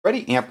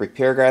everybody.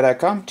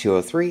 AmpRepairGuy.com,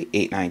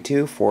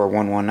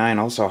 203-892-4119.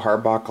 Also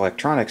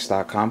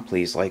hardbackelectronics.com.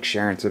 Please like,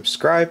 share, and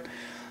subscribe.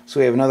 So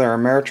we have another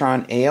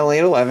Ameritron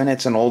Al811.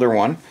 It's an older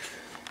one.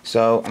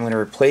 So I'm going to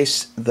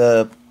replace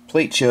the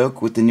plate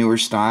choke with the newer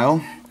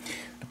style.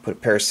 Put a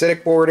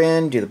parasitic board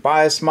in, do the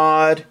bias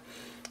mod,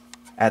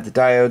 add the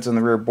diodes on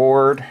the rear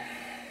board,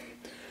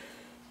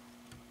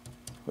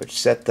 which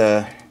set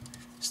the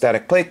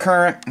static plate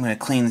current. I'm going to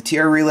clean the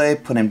TR relay,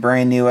 put in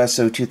brand new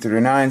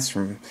SO239s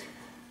from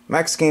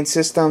Mexican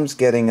Systems,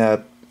 getting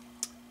a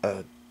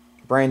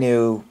brand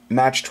new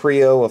match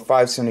trio of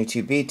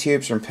 572B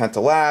tubes from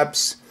Penta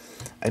Labs.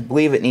 I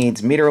believe it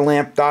needs meter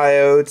lamp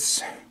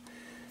diodes.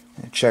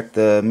 Check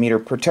the meter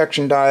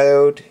protection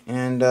diode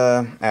and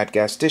add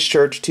gas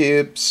discharge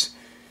tubes.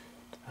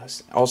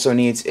 Also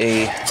needs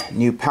a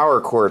new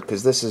power cord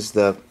because this is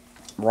the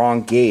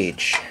wrong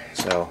gauge.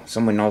 So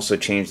someone also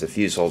changed the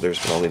fuse holders,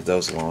 but I'll leave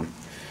those alone.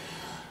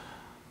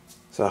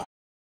 So,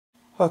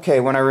 okay,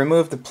 when I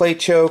removed the plate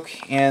choke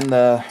and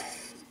the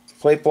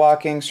plate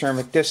blocking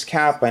ceramic disc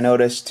cap, I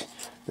noticed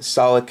the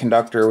solid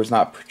conductor was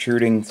not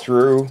protruding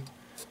through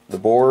the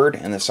board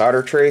and the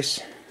solder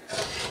trace.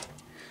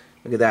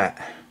 Look at that.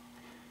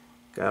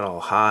 Got all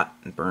hot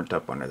and burnt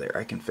up under there.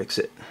 I can fix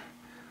it.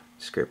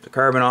 Scrape the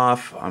carbon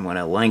off. I'm going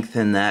to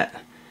lengthen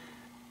that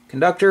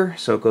conductor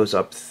so it goes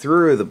up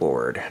through the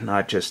board,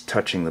 not just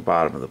touching the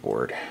bottom of the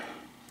board.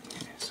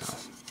 Okay, so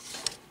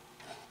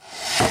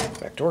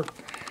back to work.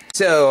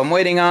 So I'm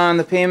waiting on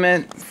the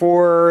payment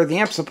for the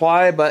amp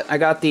supply, but I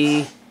got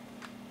the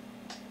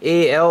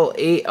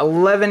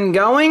Al811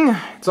 going.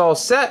 It's all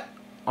set.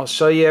 I'll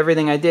show you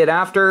everything I did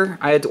after.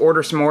 I had to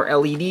order some more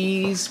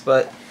LEDs,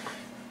 but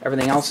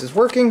everything else is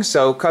working.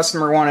 So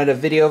customer wanted a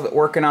video of it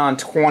working on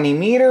 20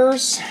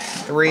 meters.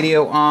 The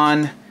radio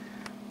on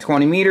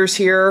 20 meters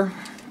here.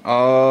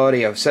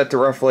 Audio set to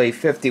roughly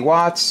 50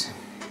 watts.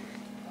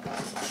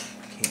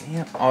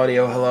 Okay,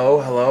 audio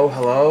hello, hello,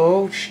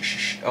 hello.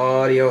 Shh,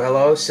 audio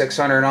hello,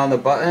 600 on the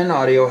button.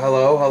 Audio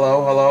hello,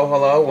 hello, hello,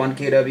 hello. 1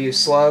 kW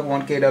slug,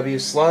 1 kW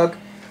slug.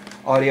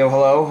 Audio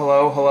hello,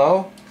 hello,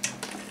 hello.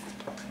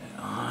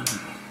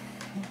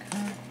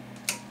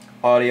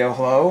 Audio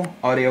hello,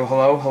 audio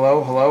hello,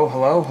 hello, hello,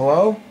 hello,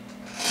 hello.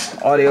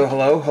 Audio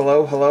hello,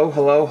 hello, hello,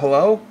 hello,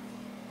 hello.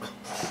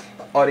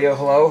 Audio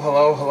hello,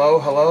 hello, hello,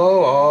 hello.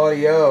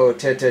 Audio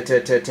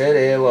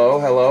hello,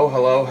 hello,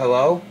 hello,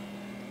 hello.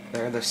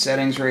 There are the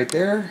settings right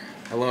there.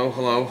 Hello,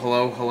 hello,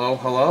 hello, hello,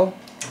 hello.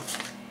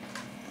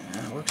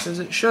 And it works as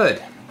it should.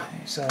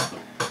 Okay, so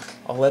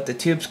I'll let the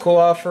tubes cool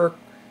off for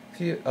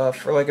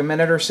like a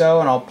minute or so,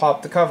 and I'll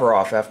pop the cover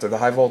off after the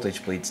high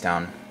voltage bleeds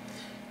down.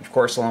 Of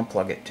course, I'll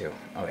unplug it too.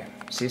 Okay,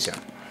 see you soon.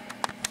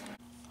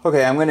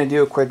 Okay, I'm going to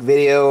do a quick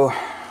video.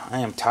 I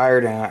am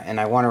tired and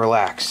I want to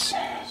relax.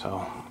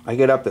 So I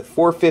get up at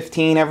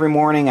 4:15 every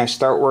morning. I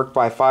start work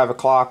by 5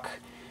 o'clock.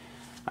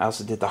 I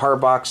also did the hard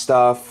box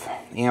stuff,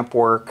 amp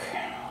work.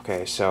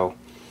 Okay, so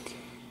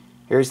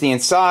here's the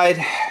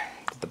inside.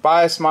 The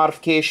bias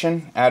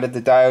modification. Added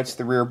the diodes to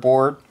the rear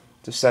board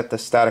to set the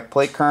static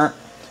plate current.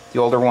 The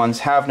older ones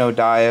have no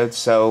diodes,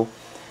 so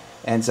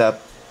ends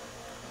up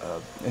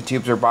the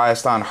tubes are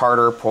biased on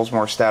harder, pulls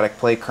more static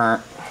plate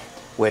current,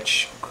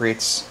 which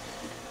creates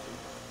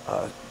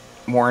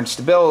more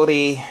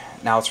instability.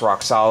 Now it's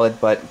rock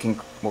solid, but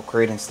will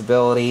create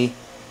instability,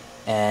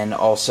 and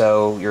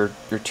also your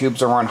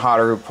tubes are run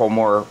hotter, pull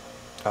more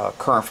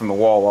current from the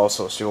wall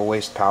also, so you'll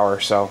waste power.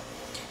 So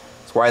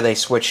that's why they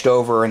switched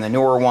over in the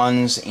newer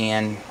ones,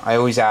 and I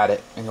always add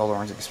it in the older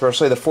ones,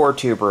 especially the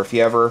 4-tuber. If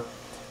you ever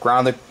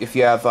if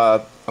you have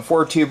a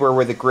 4-tuber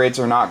where the grids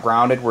are not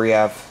grounded, where you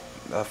have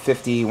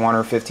 51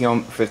 or 52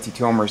 ohm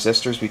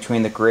resistors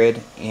between the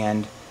grid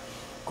and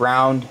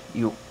ground,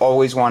 you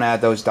always want to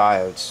add those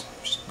diodes,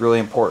 which is really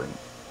important.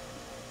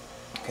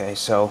 Okay,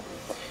 so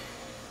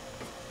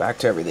back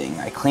to everything.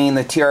 I cleaned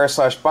the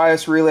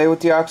TR/bias relay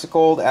with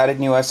Deoxygold, added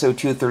new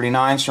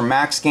SO239s from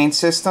Mexican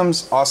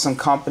Systems. Awesome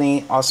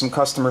company, awesome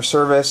customer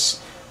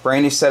service.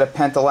 Brand new set of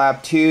Penta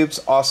Lab tubes.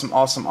 Awesome,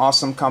 awesome,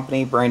 awesome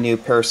company. Brand new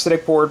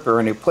parasitic board,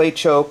 brand new plate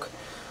choke,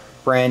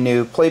 brand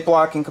new plate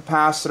blocking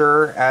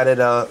capacitor. Added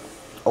a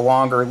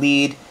longer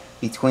lead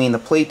between the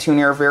plate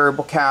tuner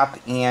variable cap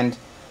and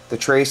the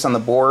trace on the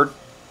board.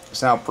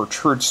 So now it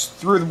protrudes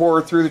through the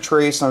board, through the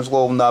trace, and there's a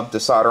little nub to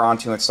solder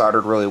onto. It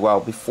soldered really well.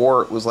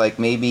 Before it was like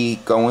maybe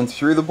going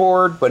through the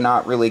board, but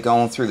not really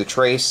going through the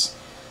trace.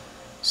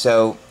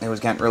 So it was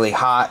getting really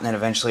hot, and then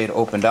eventually it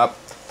opened up.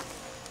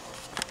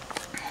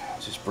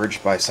 It's just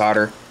bridged by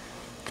solder.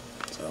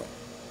 So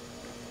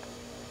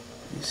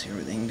you see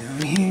everything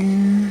down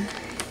here.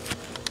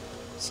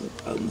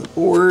 Slip out of the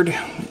board.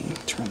 Let me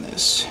turn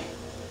this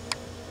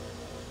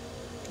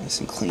nice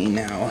and clean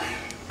now.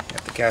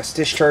 Got the gas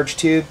discharge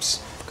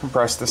tubes.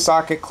 Compress the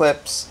socket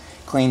clips.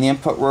 Clean the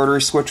input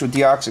rotary switch with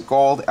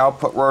Deoxygold.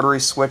 Output rotary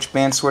switch,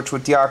 band switch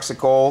with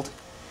Deoxygold.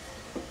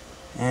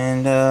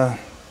 And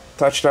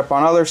touched up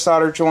on other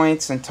solder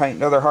joints and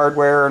tightened other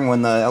hardware. And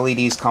when the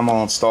LEDs come,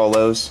 I'll install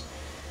those.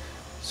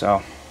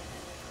 So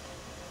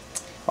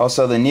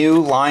Also, the new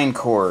line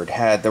cord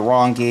had the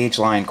wrong gauge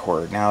line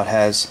cord. Now it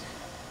has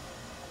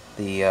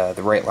the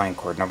right line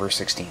cord, number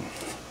 16.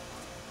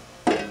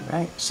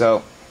 Alright, so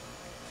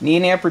if you need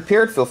an amp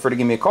repaired, feel free to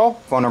give me a call.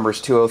 Phone number is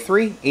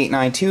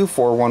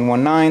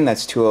 203-892-4119.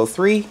 That's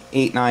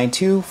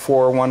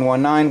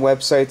 203-892-4119.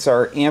 Websites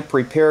are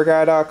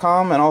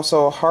amprepairguy.com and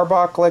also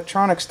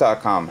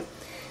harbackelectronics.com.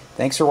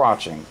 Thanks for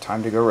watching.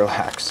 Time to go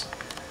relax.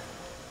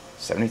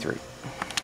 73.